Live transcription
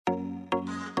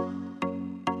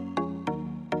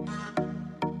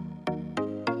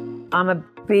I'm a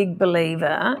big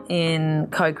believer in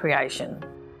co-creation.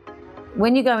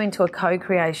 When you go into a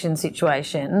co-creation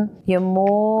situation, you're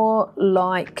more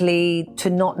likely to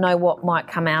not know what might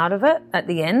come out of it at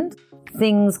the end.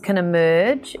 Things can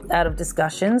emerge out of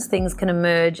discussions. Things can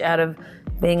emerge out of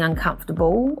being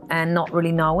uncomfortable and not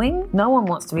really knowing. No one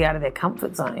wants to be out of their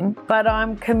comfort zone, but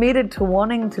I'm committed to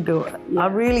wanting to do it. I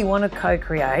really want to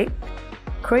co-create.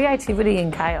 Creativity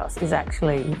in chaos is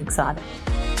actually exciting.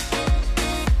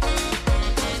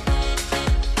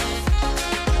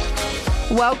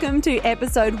 Welcome to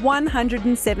episode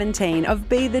 117 of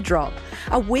Be The Drop,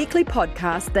 a weekly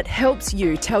podcast that helps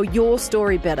you tell your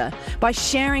story better by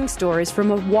sharing stories from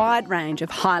a wide range of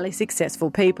highly successful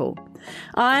people.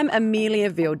 I'm Amelia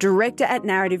Veal, Director at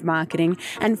Narrative Marketing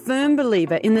and firm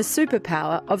believer in the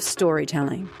superpower of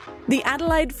storytelling. The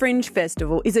Adelaide Fringe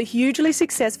Festival is a hugely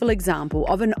successful example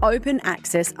of an open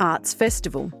access arts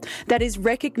festival that is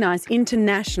recognised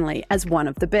internationally as one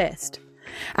of the best.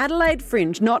 Adelaide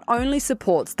Fringe not only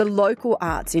supports the local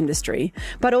arts industry,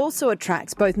 but also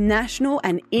attracts both national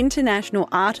and international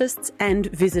artists and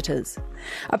visitors.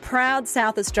 A proud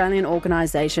South Australian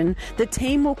organisation, the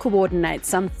team will coordinate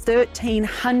some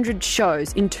 1,300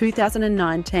 shows in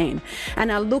 2019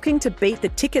 and are looking to beat the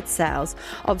ticket sales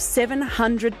of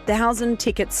 700,000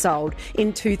 tickets sold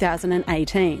in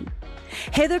 2018.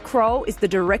 Heather Kroll is the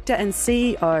Director and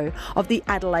CEO of the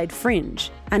Adelaide Fringe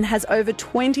and has over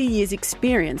 20 years'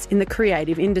 experience in the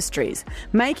creative industries,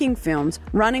 making films,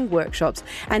 running workshops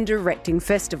and directing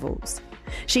festivals.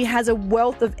 She has a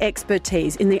wealth of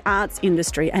expertise in the arts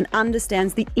industry and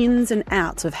understands the ins and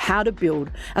outs of how to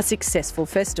build a successful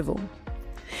festival.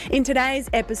 In today's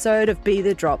episode of Be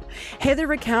The Drop, Heather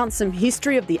recounts some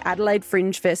history of the Adelaide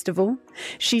Fringe Festival.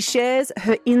 She shares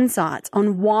her insights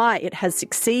on why it has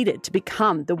succeeded to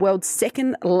become the world's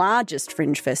second largest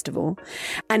fringe festival.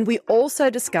 And we also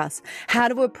discuss how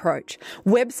to approach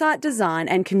website design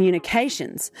and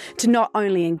communications to not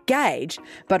only engage,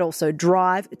 but also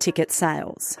drive ticket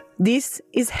sales. This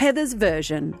is Heather's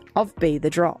version of Be The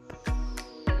Drop.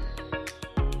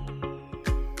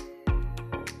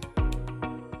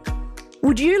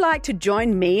 Would you like to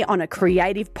join me on a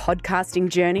creative podcasting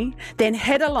journey? Then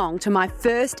head along to my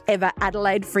first ever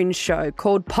Adelaide Fringe show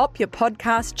called Pop Your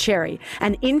Podcast Cherry,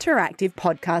 an interactive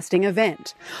podcasting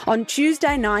event, on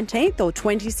Tuesday 19th or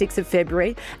 26th of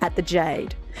February at the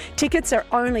Jade. Tickets are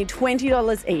only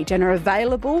 $20 each and are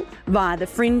available via the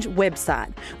Fringe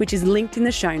website, which is linked in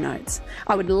the show notes.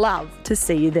 I would love to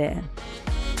see you there.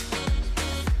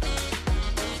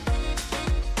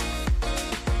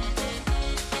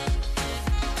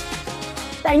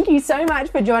 Thank you so much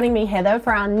for joining me, Heather,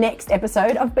 for our next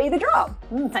episode of Be The Drop.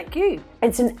 Thank you.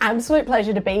 It's an absolute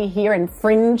pleasure to be here in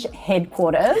Fringe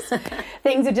headquarters.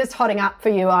 Things are just hotting up for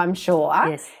you, I'm sure.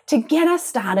 Yes. To get us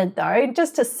started, though,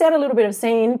 just to set a little bit of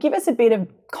scene, give us a bit of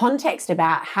context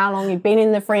about how long you've been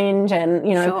in the Fringe and,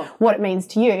 Sure. what it means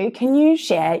to you. Can you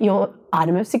share your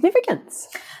item of significance?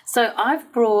 So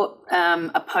I've brought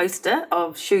a poster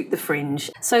of Shoot the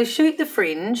Fringe. So Shoot the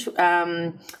Fringe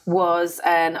was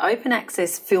an open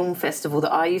access film festival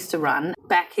that I used to run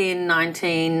back in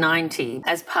 1990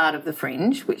 as part of the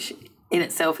Fringe, which in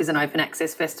itself is an open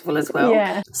access festival as well.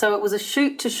 Yeah. So it was a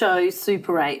shoot to show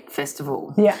Super 8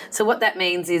 festival. Yeah. So what that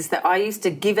means is that I used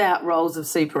to give out rolls of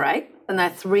Super 8 and they're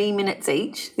 3 minutes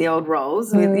each, the old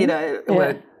rolls, with,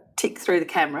 were ticked through the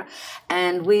camera.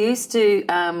 And we used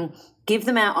to give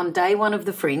them out on day one of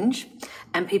the Fringe,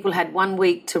 and people had 1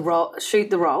 week to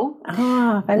shoot the roll.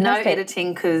 Oh, fantastic. No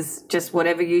editing, because just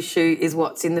whatever you shoot is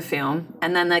what's in the film.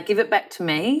 And then they give it back to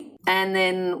me, and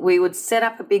then we would set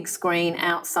up a big screen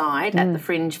outside at the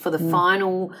Fringe for the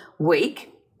final week,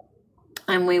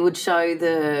 and we would show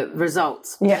the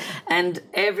results. Yeah. And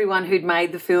everyone who'd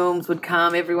made the films would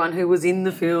come, everyone who was in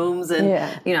the films and,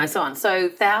 so on. So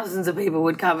thousands of people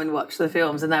would come and watch the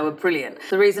films, and they were brilliant.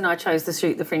 The reason I chose the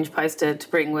Shoot the Fringe poster to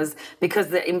bring was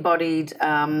because it embodied,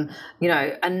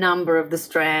 a number of the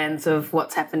strands of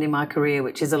what's happened in my career,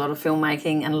 which is a lot of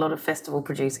filmmaking and a lot of festival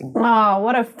producing. Oh,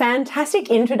 what a fantastic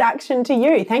introduction to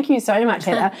you. Thank you so much,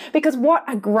 Heather, because what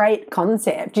a great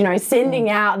concept, sending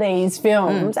out these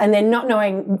films and then not knowing,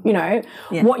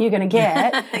 what you're going to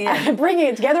get, and bringing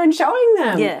it together and showing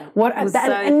them. Yeah, it was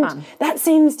fun. That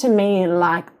seems to me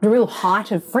like the real height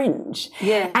of Fringe.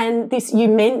 Yeah. And this, you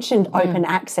mentioned open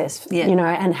access,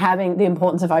 and having the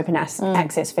importance of open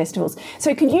access festivals.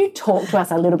 So could you talk to us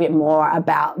a little bit more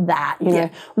about that?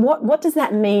 What does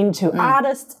that mean to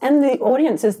artists and the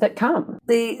audiences that come?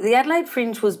 The Adelaide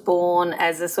Fringe was born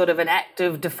as a sort of an act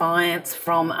of defiance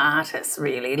from artists,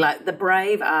 really, like the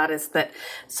brave artists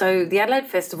so the Adelaide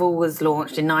Festival was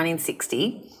launched in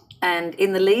 1960 And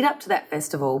in the lead up to that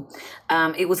festival,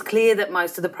 it was clear that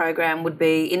most of the program would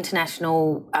be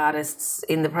international artists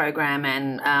in the program,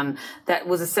 and that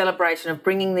was a celebration of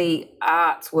bringing the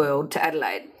arts world to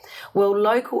Adelaide. Well,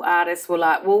 local artists were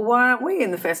like, well, why aren't we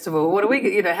in the festival? What are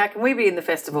we, how can we be in the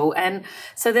festival? And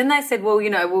so then they said, well,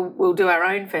 we'll do our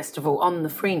own festival on the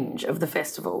fringe of the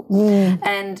festival.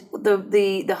 And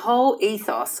the whole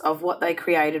ethos of what they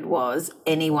created was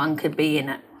anyone could be in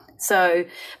it. So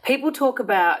people talk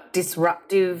about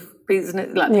disruptive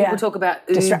business, like people talk about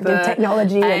Uber, disruptive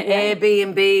technology and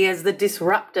Airbnb as the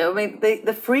disruptor. I mean,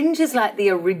 the fringe is like the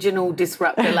original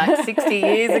disruptor, like 60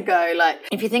 years ago. Like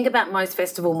if you think about most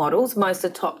festival models, most are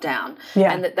top down,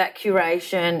 and that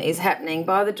curation is happening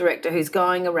by the director who's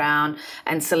going around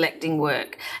and selecting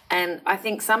work. And I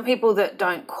think some people that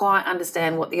don't quite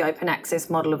understand what the open access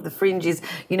model of the fringe is,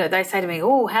 they say to me,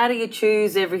 oh, how do you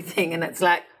choose everything? And it's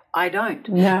like, I don't.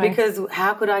 No. Because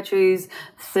how could I choose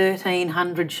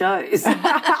 1,300 shows?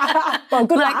 Well,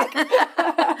 good luck.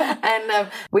 And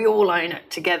we all own it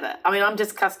together. I mean, I'm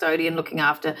just custodian looking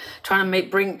after, trying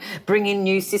to bring in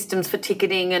new systems for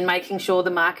ticketing and making sure the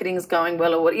marketing's going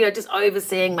well, or just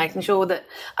overseeing, making sure that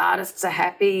artists are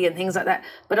happy and things like that.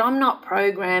 But I'm not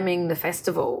programming the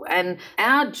festival. And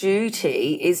our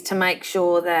duty is to make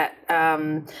sure that,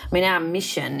 our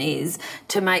mission is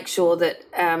to make sure that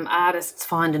artists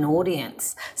find an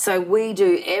audience. So we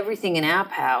do everything in our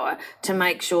power to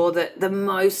make sure that the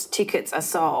most tickets are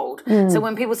sold. So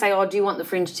when people say, oh, do you want the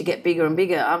fringe to get bigger and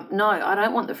bigger? No, I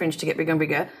don't want the fringe to get bigger and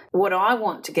bigger. What I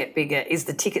want to get bigger is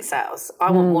the ticket sales.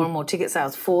 I want more and more ticket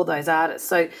sales for those artists.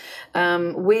 So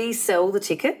we sell the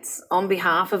tickets on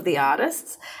behalf of the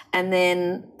artists, and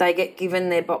then they get given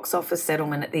their box office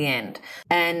settlement at the end.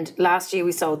 And last year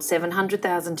we sold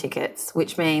 700,000 tickets,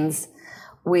 which means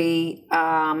we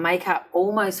make up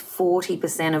almost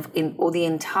 40% of the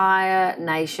entire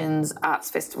nation's arts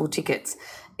festival tickets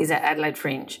is at Adelaide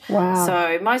Fringe. Wow.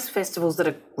 So most festivals that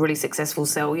are really successful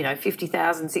sell,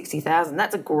 50,000, 60,000.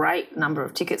 That's a great number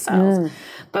of ticket sales.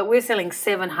 But we're selling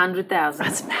 700,000.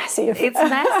 That's massive. It's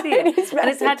massive. It is massive. And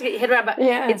it's hard to get your head around, but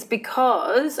it's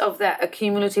because of that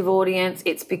accumulative audience.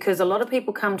 It's because a lot of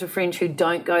people come to Fringe who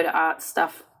don't go to art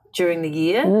stuff during the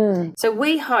year. So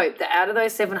we hope that out of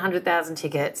those 700,000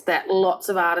 tickets, that lots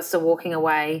of artists are walking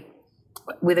away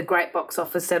with a great box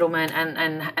office settlement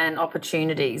and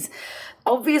opportunities.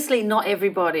 Obviously, not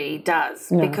everybody does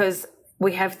because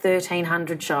we have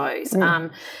 1,300 shows.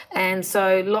 And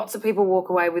so lots of people walk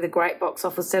away with a great box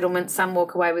office settlement. Some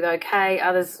walk away with okay.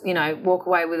 Others, walk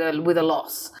away with a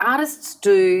loss. Artists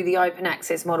do the open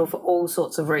access model for all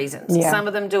sorts of reasons. Yeah. Some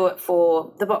of them do it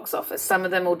for the box office. Some of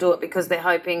them will do it because they're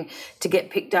hoping to get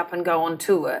picked up and go on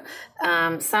tour.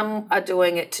 Some are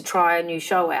doing it to try a new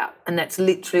show out, and that's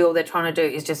literally all they're trying to do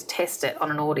is just test it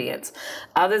on an audience.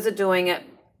 Others are doing it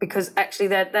because actually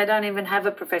they don't even have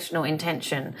a professional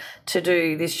intention to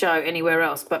do this show anywhere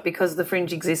else, but because the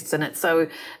Fringe exists and it's so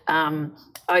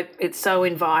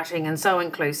inviting and so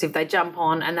inclusive, they jump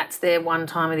on, and that's their one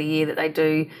time of the year that they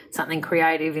do something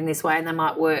creative in this way, and they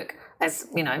might work as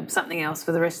something else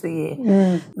for the rest of the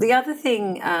year. The other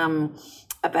thing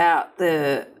about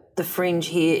the Fringe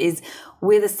here is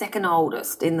we're the second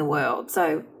oldest in the world.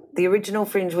 So the original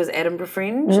Fringe was Edinburgh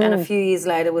Fringe, and a few years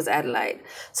later was Adelaide.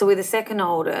 So we're the second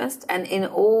oldest, and in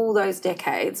all those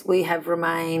decades, we have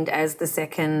remained as the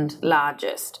second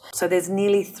largest. So there's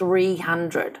nearly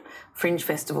 300 Fringe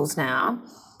festivals now.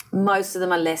 Most of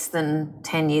them are less than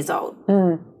 10 years old.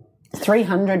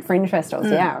 300 Fringe festivals,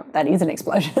 that is an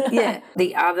explosion.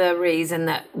 The other reason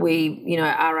that we,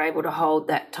 are able to hold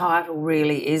that title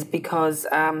really is because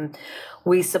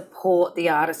we support the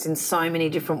artists in so many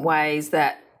different ways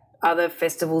that other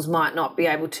festivals might not be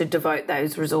able to devote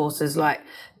those resources, like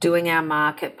doing our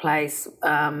marketplace,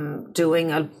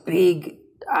 doing a big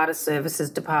artist services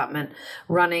department,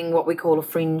 running what we call a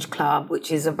Fringe Club,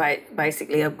 which is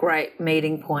basically a great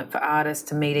meeting point for artists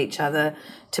to meet each other,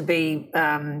 to be,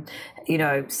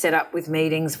 set up with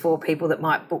meetings for people that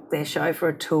might book their show for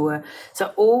a tour.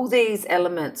 So all these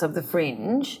elements of the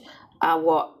Fringe are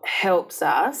what helps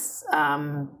us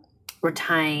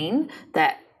retain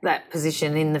that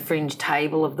position in the Fringe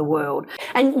table of the world.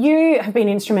 And you have been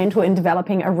instrumental in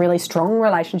developing a really strong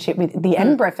relationship with the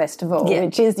Edinburgh Festival,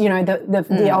 which is,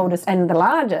 the oldest and the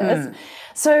largest.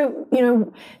 So,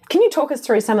 can you talk us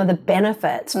through some of the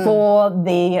benefits for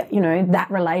the, that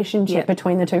relationship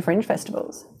between the two Fringe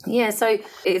festivals? Yeah, so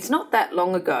it's not that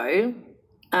long ago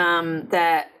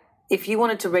that if you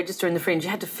wanted to register in the Fringe, you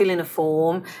had to fill in a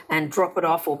form and drop it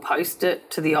off or post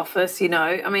it to the office, you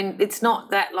know. I mean, it's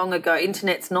not that long ago.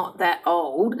 Internet's not that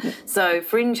old. So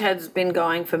Fringe has been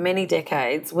going for many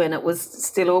decades when it was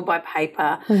still all by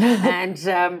paper.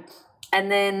 And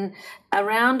then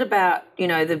around about, you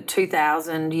know, the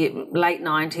 2000, late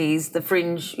 90s, the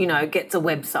Fringe, you know, gets a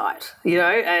website, you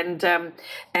know,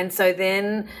 and so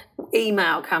then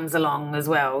email comes along as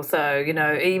well. So, you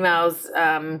know, emails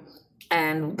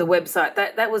and the website,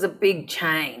 that was a big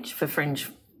change for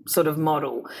Fringe sort of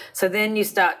model. So then you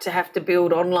start to have to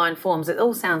build online forms. It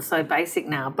all sounds so basic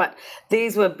now, but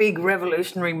these were big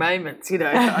revolutionary moments, you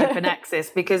know, for open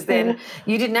access, because then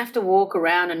you didn't have to walk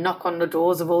around and knock on the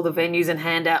doors of all the venues and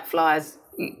hand out flyers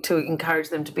to encourage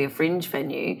them to be a Fringe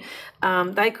venue.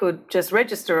 They could just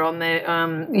register on their,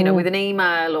 you know, with an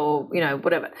email or, you know,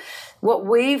 whatever. What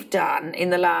we've done in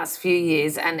the last few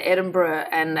years, and Edinburgh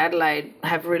and Adelaide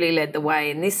have really led the way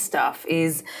in this stuff,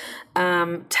 is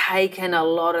taken a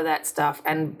lot of that stuff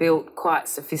and built quite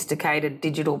sophisticated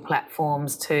digital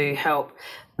platforms to help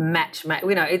match.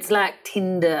 You know, it's like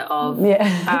Tinder of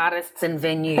artists and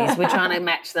venues. We're trying to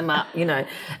match them up, you know.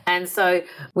 And so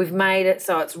we've made it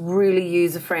so it's really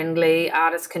user-friendly.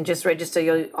 Artists can just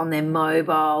register on their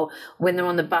mobile. When they're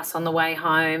on the bus on the way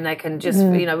home, they can just,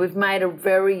 you know, we've made a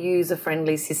very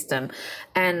user-friendly system.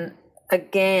 And,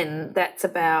 again, that's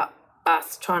about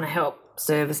us trying to help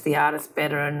service the artists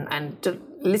better and to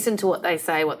listen to what they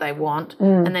say, what they want,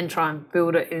 and then try and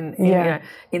build it in you know,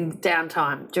 in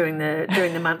downtime during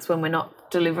the months when we're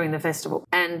not delivering the festival.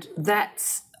 And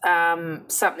that's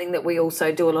something that we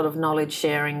also do a lot of knowledge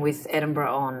sharing with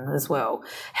Edinburgh on as well.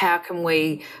 How can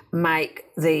we make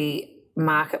the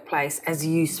marketplace as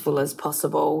useful as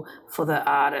possible for the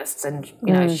artists, and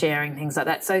you know, sharing things like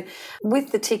that. So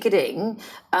with the ticketing,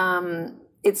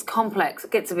 it's complex. It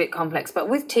gets a bit complex. But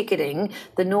with ticketing,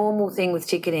 the normal thing with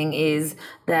ticketing is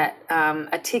that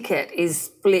a ticket is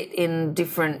split in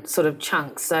different sort of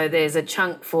chunks. So there's a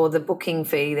chunk for the booking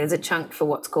fee. There's a chunk for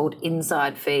what's called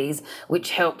inside fees,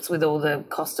 which helps with all the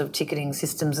cost of ticketing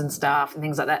systems and staff and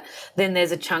things like that. Then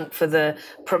there's a chunk for the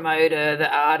promoter,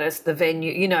 the artist, the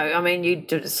venue. You know, I mean, you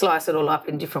slice it all up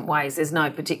in different ways. There's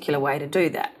no particular way to do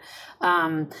that.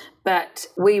 But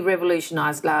we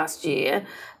revolutionised last year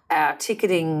our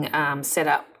ticketing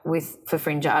setup for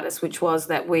Fringe artists, which was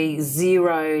that we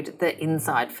zeroed the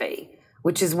inside fee,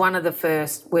 which is one of the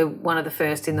first. We're one of the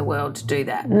first in the world to do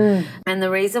that. And the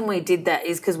reason we did that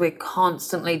is because we're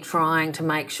constantly trying to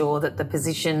make sure that the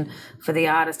position for the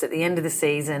artist at the end of the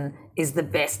season is the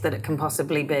best that it can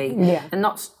possibly be. And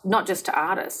not just to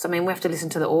artists. I mean, we have to listen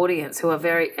to the audience, who are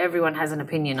everyone has an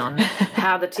opinion on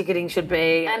how the ticketing should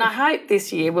be. And I hope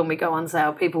this year when we go on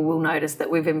sale, people will notice that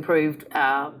we've improved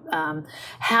our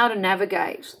how to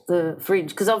navigate the Fringe,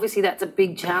 because obviously that's a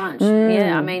big challenge.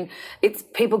 I mean,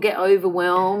 people get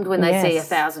overwhelmed when they see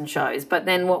 1,000 shows. But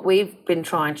then what we've been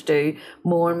trying to do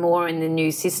more and more in the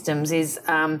new systems is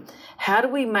how do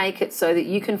we make it so that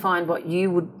you can find what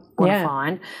you would want to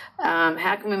find?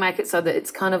 How can we make it so that it's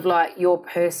kind of like your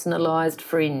personalised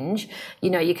Fringe?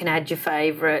 You know, you can add your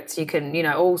favourites, you can, you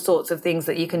know, all sorts of things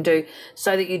that you can do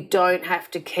so that you don't have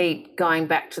to keep going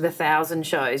back to the 1,000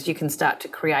 shows. You can start to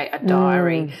create a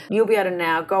diary. You'll be able to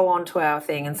now go on to our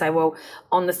thing and say, well,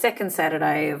 on the second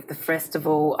Saturday of the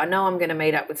festival, I know I'm going to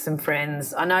meet up with some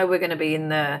friends. I know we're going to be in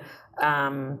the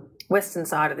western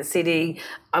side of the city.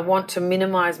 I want to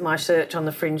minimise my search on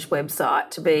the Fringe website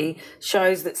to be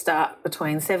shows that start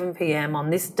between 7 p.m. on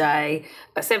this day,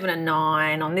 7 and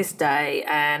 9 on this day,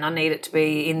 and I need it to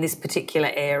be in this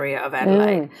particular area of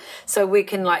Adelaide. So we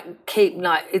can keep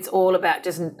it's all about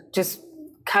just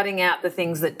cutting out the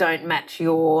things that don't match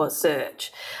your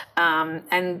search.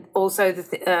 And also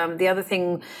the other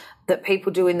thing that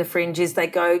people do in the Fringe is they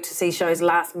go to see shows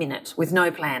last minute with no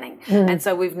planning. And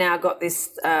so we've now got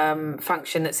this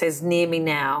function that says near me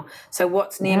now. So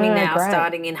what's near me now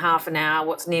starting in half an hour,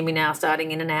 what's near me now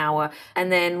starting in an hour.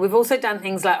 And then we've also done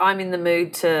things like I'm in the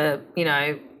mood to, you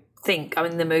know, think, I'm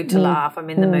in the mood to laugh,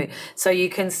 I'm in the mood. So you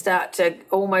can start to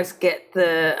almost get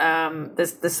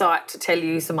the site to tell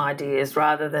you some ideas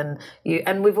rather than you.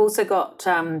 And we've also got,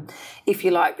 if you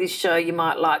like this show, you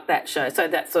might like that show. So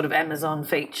that sort of Amazon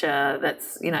feature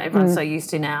that's, you know, everyone's so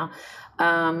used to now.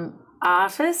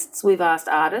 Artists, we've asked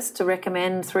artists to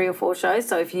recommend 3 or 4 shows.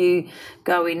 So if you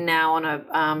go in now on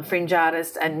a Fringe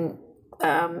artist and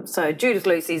so Judith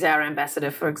Lucy's our ambassador,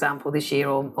 for example, this year,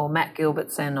 or Matt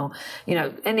Gilbertson, or, you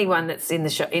know, anyone that's in the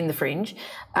show, in the Fringe.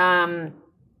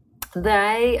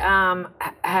 They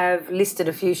have listed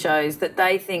a few shows that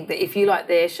they think that if you like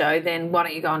their show, then why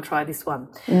don't you go and try this one?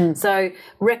 So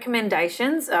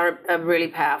recommendations are really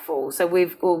powerful. So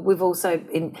we've also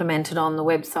implemented on the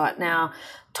website now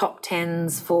top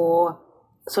 10s for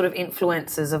sort of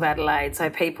influencers of Adelaide, so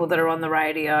people that are on the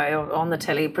radio or on the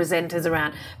telly, presenters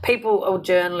around, people or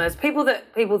journalists, people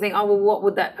that people think, oh, well, what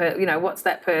would that, what's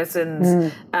that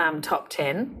person's top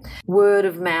 10? Word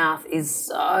of mouth is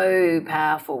so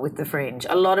powerful with the Fringe.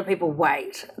 A lot of people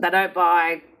wait. They don't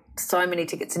buy so many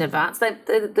tickets in advance.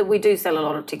 We do sell a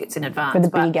lot of tickets in advance. For the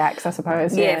big acts, I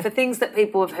suppose. Yeah, for things that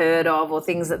people have heard of or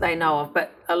things that they know of,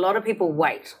 but a lot of people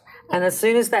wait. And as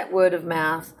soon as that word of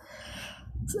mouth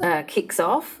kicks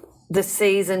off, the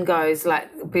season goes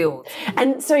builds.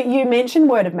 And so you mentioned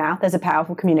word of mouth as a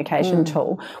powerful communication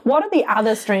tool. What are the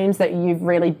other streams that you've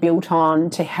really built on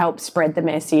to help spread the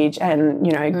message and,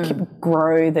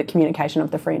 grow the communication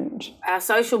of the Fringe? Our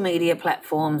social media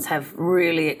platforms have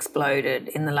really exploded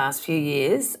in the last few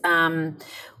years.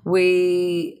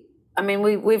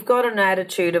 We've got an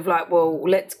attitude of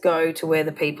let's go to where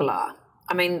the people are.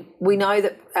 I mean, we know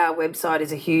that our website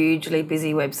is a hugely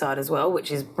busy website as well,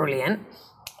 which is brilliant.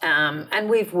 And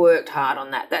we've worked hard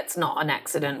on that. That's not an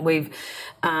accident. We've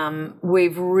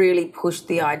really pushed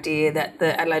the idea that the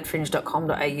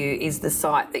adelaidefringe.com.au is the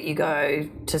site that you go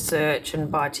to search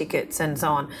and buy tickets and so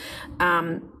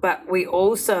on. But we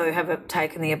also have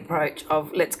taken the approach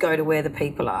of let's go to where the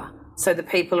people are. So the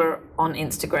people are on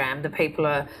Instagram, the people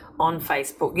are on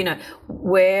Facebook,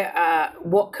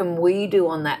 what can we do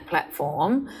on that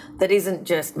platform that isn't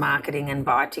just marketing and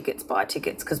buy tickets,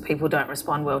 because people don't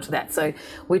respond well to that. So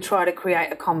we try to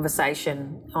create a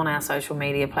conversation on our social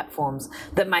media platforms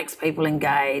that makes people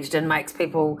engaged and makes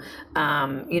people,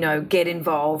 get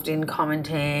involved in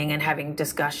commenting and having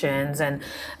discussions. And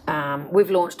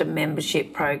we've launched a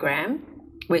membership program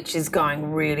which is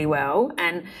going really well,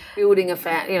 and building the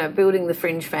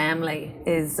Fringe family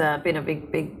has been a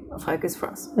big focus for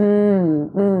us.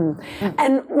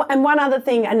 And one other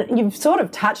thing, and you've sort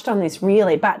of touched on this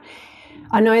really, but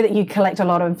I know that you collect a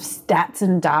lot of stats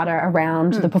and data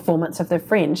around the performance of the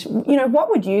Fringe. What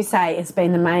would you say has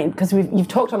been the main, because you've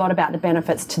talked a lot about the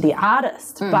benefits to the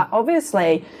artist, but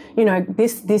obviously,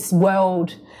 this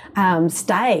world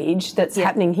stage that's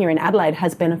happening here in Adelaide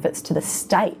has benefits to the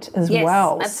state as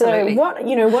well. Absolutely.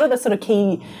 So what are the sort of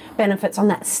key benefits on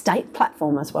that state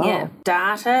platform as well? Yeah,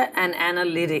 data and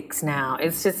analytics now.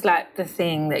 It's just like the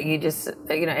thing that you just,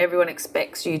 everyone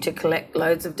expects you to collect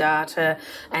loads of data,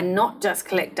 and not just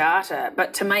collect data,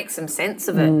 but to make some sense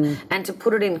of it and to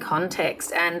put it in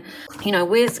context. And,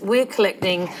 we're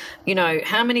collecting,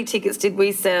 how many tickets did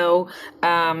we sell?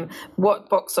 What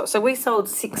box? So we sold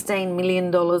 $16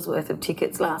 million worth of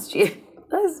tickets last year.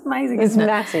 That's amazing. It's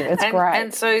massive. It's great.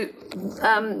 And so,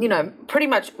 pretty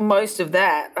much most of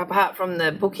that, apart from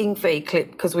the booking fee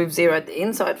clip, because we've zeroed the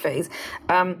inside fees,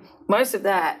 most of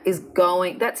that is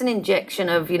that's an injection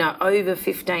of, over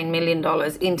 $15 million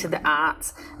into the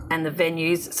arts and the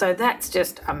venues. So that's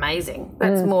just amazing.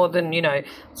 That's more than,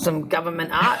 some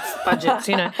government arts budgets,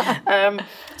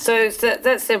 So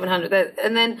that's 700.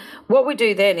 And then what we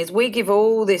do then is we give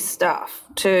all this stuff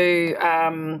to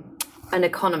an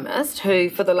economist who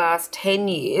for the last 10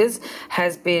 years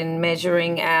has been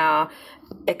measuring our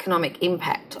economic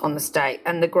impact on the state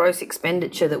and the gross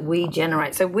expenditure that we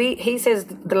generate. So he says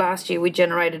the last year we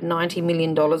generated $90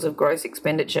 million of gross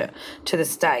expenditure to the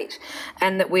state,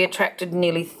 and that we attracted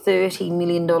nearly $30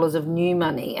 million of new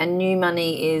money, and new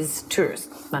money is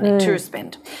tourist money, tourist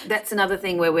spend. That's another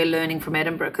thing where we're learning from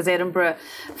Edinburgh, because Edinburgh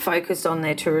focused on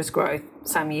their tourist growth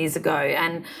some years ago,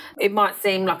 and it might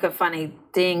seem like a funny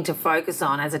thing to focus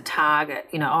on as a target,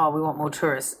 we want more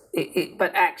tourists.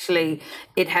 But actually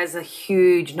it has a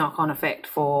huge knock-on effect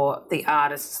for the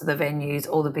artists, the venues,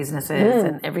 all the businesses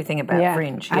and everything about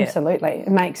Fringe. Yeah. Absolutely. It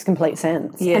makes complete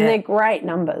sense. Yeah. And they're great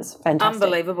numbers. Fantastic.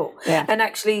 Unbelievable. Yeah. And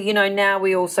actually, now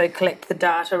we also collect the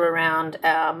data around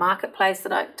our marketplace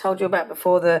that I told you about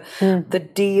before, the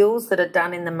deals that are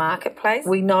done in the marketplace.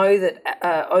 We know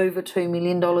that over $2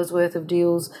 million worth of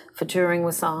deals for touring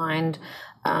were signed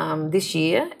this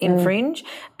year in Fringe,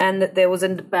 and that there was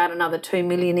about another 2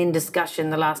 million in discussion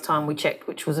the last time we checked,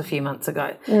 which was a few months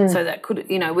ago. So that could,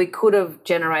 we could have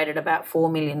generated about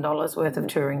 $4 million worth of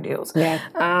touring deals.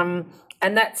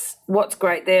 And that's what's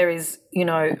great there is, you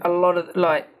know, a lot of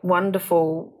like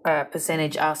wonderful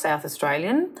percentage are South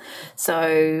Australian.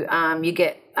 So you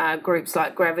get groups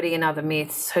like Gravity and Other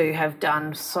Myths who have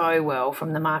done so well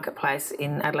from the marketplace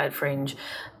in Adelaide Fringe,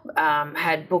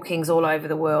 had bookings all over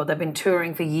the world. They've been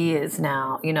touring for years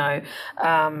now, you know,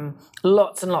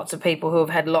 lots and lots of people who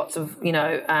have had lots of, you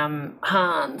know,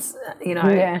 Hans, you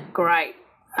know, great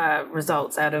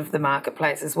results out of the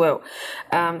marketplace as well.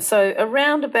 So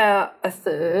around about a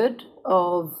third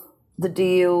of the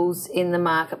deals in the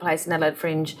marketplace in Adelaide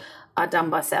Fringe are done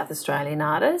by South Australian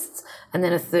artists, and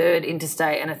then a third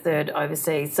interstate and a third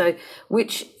overseas. So,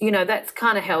 which, you know, that's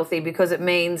kind of healthy because it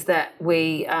means that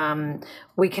we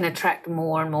can attract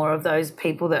more and more of those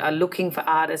people that are looking for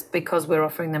artists because we're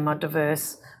offering them a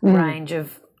diverse range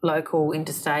of local,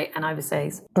 interstate and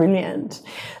overseas. Brilliant.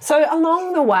 So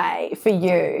along the way for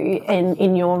you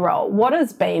in your role, what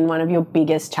has been one of your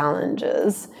biggest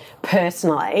challenges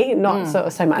personally, not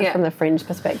so much from the Fringe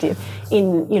perspective,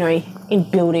 in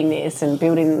building this and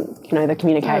building, you know, the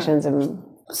communications and...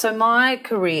 So my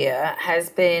career has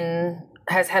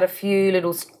had a few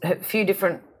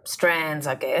different strands,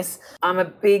 I guess. I'm a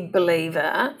big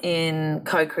believer in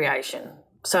co-creation.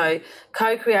 So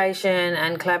co-creation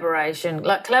and collaboration,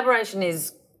 like collaboration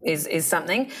is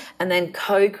something, and then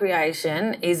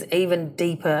co-creation is even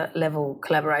deeper level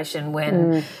collaboration.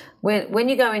 When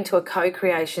you go into a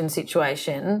co-creation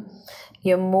situation,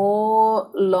 you're more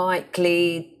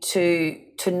likely to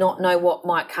not know what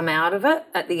might come out of it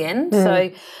at the end.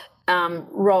 So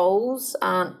roles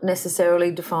aren't necessarily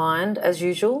defined as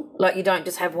usual. Like you don't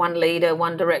just have one leader,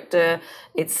 one director.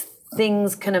 It's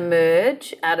things can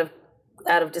emerge out of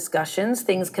discussions.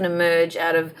 Things can emerge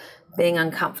out of being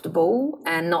uncomfortable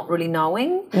and not really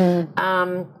knowing.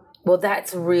 Well,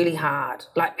 that's really hard.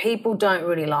 Like, people don't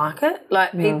really like it.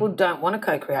 Like, people don't want to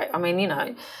co-create. I mean, you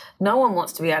know, no one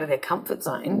wants to be out of their comfort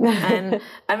zone. And,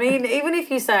 I mean, even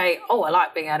if you say, oh, I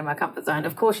like being out of my comfort zone,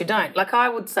 of course you don't. Like, I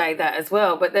would say that as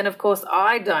well. But then, of course,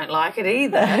 I don't like it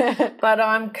either. But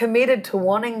I'm committed to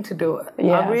wanting to do it.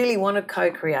 Yeah. I really want to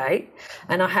co-create.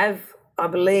 And I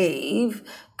believe,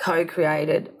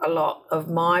 co-created a lot of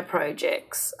my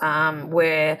projects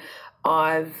where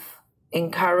I've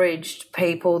encouraged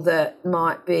people that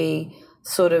might be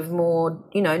sort of more,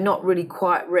 you know, not really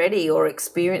quite ready or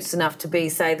experienced enough to be,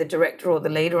 say, the director or the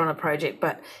leader on a project,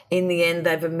 but in the end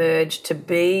they've emerged to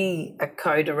be a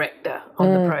co-director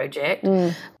on the project.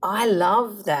 I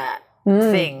love that.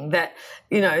 Thing that,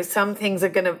 you know, some things are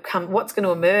going to come, what's going to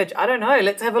emerge? I don't know.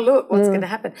 Let's have a look. What's going to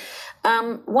happen?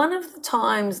 One of the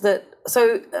times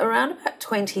so around about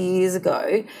 20 years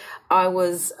ago, I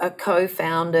was a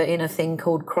co-founder in a thing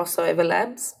called Crossover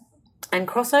Labs. And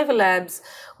Crossover Labs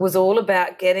was all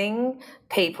about getting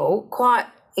people quite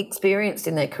experienced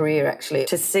in their career, actually,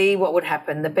 to see what would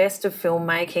happen. The best of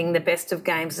filmmaking, the best of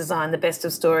games design, the best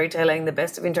of storytelling, the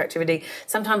best of interactivity.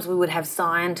 Sometimes we would have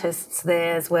scientists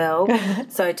there as well.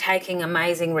 So taking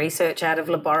amazing research out of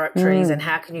laboratories and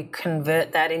how can you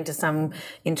convert that into some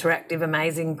interactive,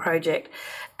 amazing project.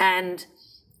 And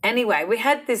anyway, we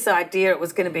had this idea it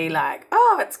was going to be like,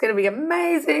 oh, it's going to be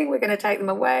amazing. We're going to take them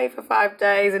away for 5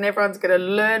 days and everyone's going to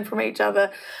learn from each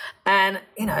other. And,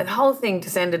 you know, the whole thing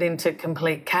descended into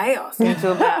complete chaos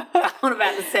into about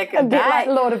the second day. A bit like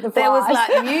Lord of the Flies. There was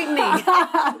like mutiny.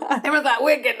 Everyone's like,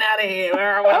 we're getting out of here.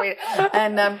 What are we?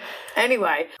 And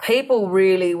anyway, people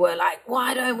really were like,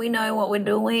 why don't we know what we're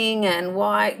doing? And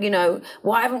why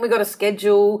haven't we got a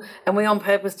schedule? And we on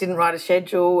purpose didn't write a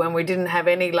schedule and we didn't have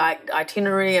any like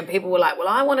itinerary. And people were like, well,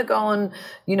 I want to go and,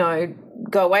 you know,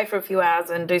 go away for a few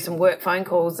hours and do some work phone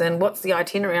calls and what's the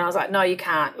itinerary? And I was like, no, you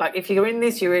can't. Like, if you're in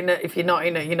this, you're in it. If you're not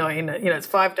in it, you're not in it. You know, it's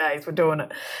 5 days, we're doing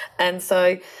it. And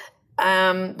so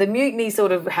the mutiny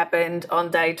sort of happened on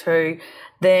day 2.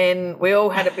 Then we all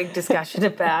had a big discussion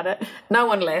about it. No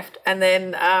one left. And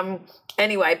then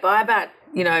anyway, by about,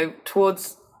 you know,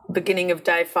 towards beginning of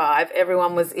day 5,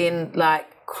 everyone was in like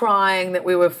crying that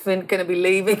we were going to be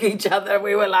leaving each other.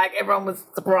 We were like, everyone was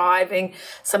thriving.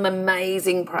 Some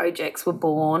amazing projects were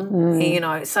born, you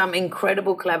know, some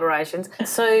incredible collaborations.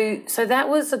 So that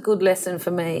was a good lesson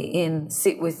for me in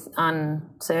sit with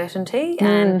uncertainty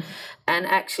and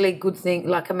actually good thing,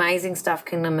 like amazing stuff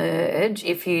can emerge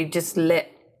if you just let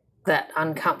that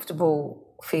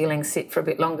uncomfortable feeling sit for a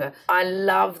bit longer. I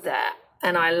love that.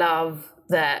 And I love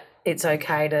that it's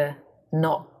okay to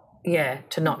not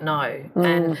know.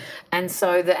 And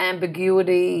so the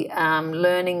ambiguity,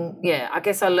 learning, I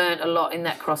guess I learned a lot in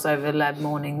that Crossover Lab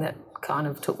morning that kind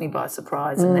of took me by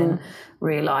surprise and then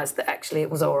realised that actually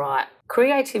it was all right.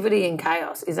 Creativity in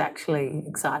chaos is actually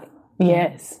exciting.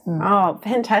 Yes. Oh,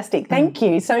 fantastic. Thank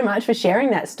you so much for sharing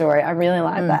that story. I really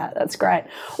like that. That's great.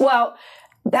 Well,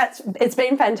 it's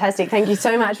been fantastic. Thank you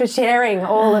so much for sharing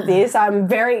all of this. I'm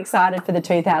very excited for the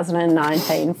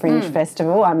 2019 Fringe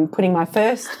Festival. I'm putting my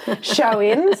first show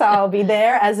in, so I'll be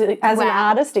there as an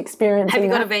artist experiencing. Have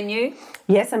you got a venue?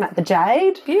 Yes, I'm at the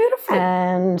Jade. Beautiful.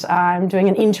 And I'm doing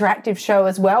an interactive show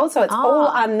as well, so it's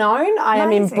all unknown. I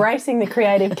am embracing the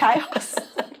creative chaos.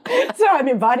 So I'm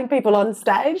inviting people on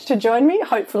stage to join me.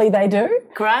 Hopefully they do.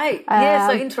 Great. Yeah,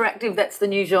 so interactive, that's the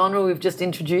new genre we've just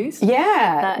introduced.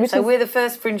 Yeah. So we're the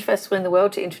first Fringe Festival in the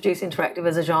world to introduce interactive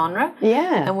as a genre.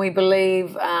 Yeah. And we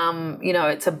believe,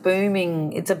 it's a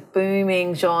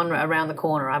booming genre around the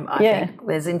corner. I think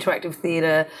there's interactive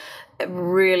theatre,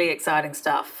 really exciting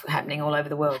stuff happening all over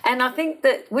the world. And I think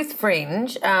that with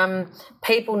Fringe,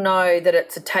 people know that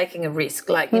it's taking a risk.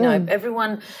 Like,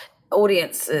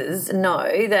 audiences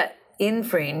know that in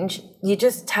Fringe, you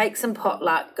just take some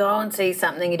potluck, go and see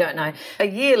something you don't know. A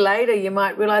year later, you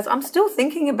might realise, I'm still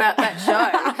thinking about that show.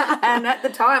 And at the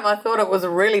time, I thought it was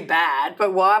really bad,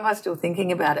 but why am I still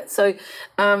thinking about it? So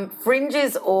Fringe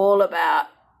is all about,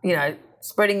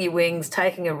 spreading your wings,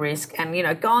 taking a risk, and,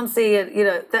 go and see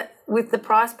it, that with the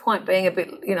price point being a bit,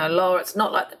 lower. It's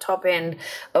not like the top end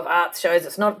of arts shows.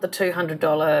 It's not the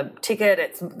 $200 ticket.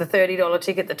 It's the $30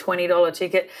 ticket, the $20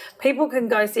 ticket. People can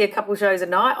go see a couple shows a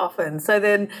night often. So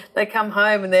then they come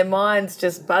home and their mind's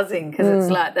just buzzing because it's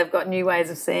like they've got new ways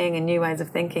of seeing and new ways of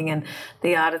thinking, and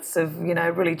the artists have,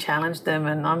 really challenged them.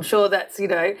 And I'm sure that's,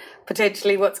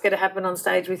 potentially what's going to happen on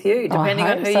stage with you, depending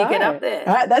on who you get up there.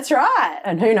 That's right.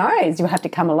 And who knows? You'll have to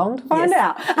come along to find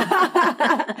out.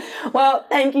 Well,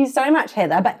 thank you so much,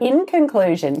 Heather. But in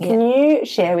conclusion, can you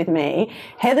share with me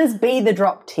Heather's Be the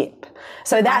Drop tip?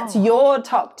 So that's your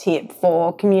top tip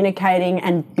for communicating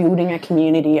and building a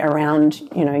community around,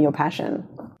 your passion.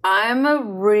 I'm a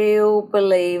real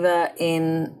believer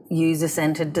in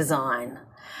user-centered design.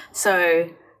 So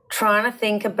trying to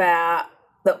think about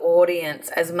the audience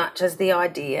as much as the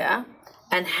idea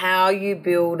and how you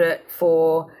build it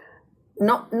for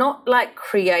not like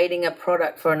creating a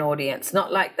product for an audience,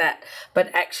 not like that,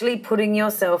 but actually putting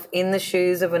yourself in the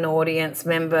shoes of an audience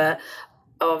member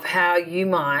of how you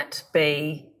might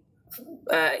be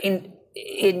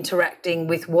interacting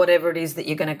with whatever it is that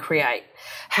you're going to create.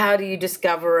 How do you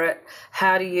discover it?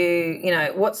 How do you,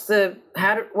 what's the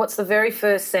very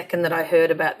first second that I heard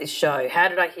about this show? How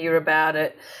did I hear about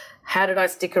it? How did I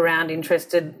stick around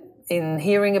interested in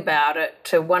hearing about it,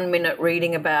 to 1 minute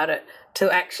reading about it, to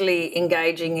actually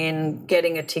engaging in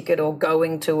getting a ticket or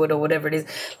going to it or whatever it is?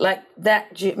 Like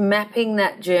that, mapping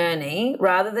that journey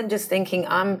rather than just thinking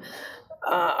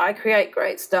I create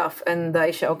great stuff and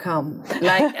they shall come.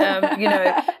 Like,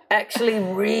 actually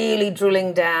really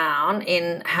drilling down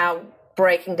in how,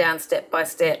 breaking down step by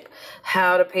step,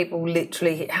 how do people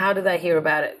how do they hear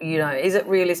about it? Is it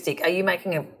realistic? Are you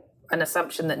making an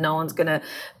assumption that no one's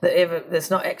that's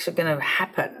not actually going to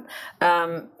happen?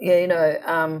 And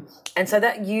so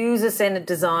that user-centered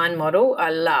design model I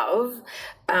love,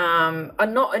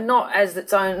 not as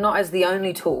the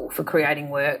only tool for creating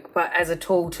work, but as a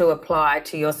tool to apply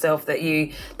to yourself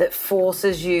that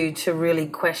forces you to really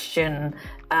question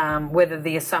whether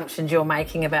the assumptions you're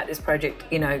making about this project,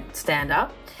 stand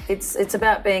up. It's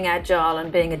about being agile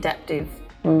and being adaptive,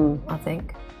 I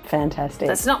think. Fantastic.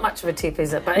 That's not much of a tip,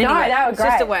 is it? But anyway, no, that was it's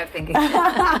great. Just a way of thinking.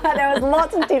 There was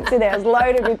lots of tips in there. It was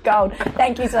loaded with gold.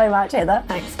 Thank you so much, Heather.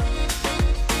 Thanks.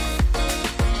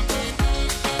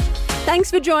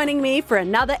 Thanks for joining me for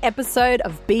another episode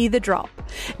of Be the Drop.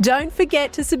 Don't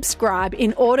forget to subscribe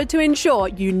in order to ensure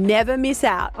you never miss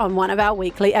out on one of our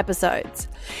weekly episodes.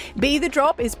 Be the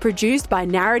Drop is produced by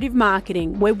Narrative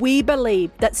Marketing, where we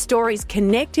believe that stories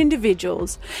connect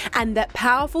individuals and that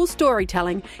powerful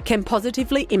storytelling can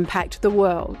positively impact the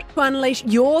world. To unleash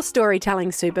your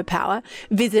storytelling superpower,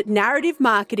 visit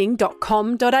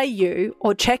narrativemarketing.com.au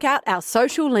or check out our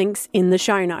social links in the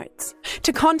show notes.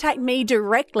 To contact me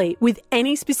directly with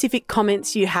any specific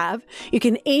comments you have, you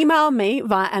can email me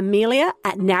via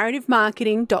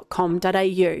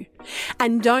amelia@narrativemarketing.com.au.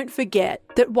 And don't forget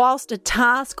that whilst a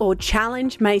task or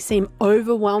challenge may seem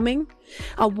overwhelming,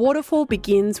 a waterfall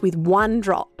begins with one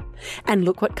drop. And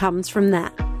look what comes from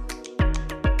that.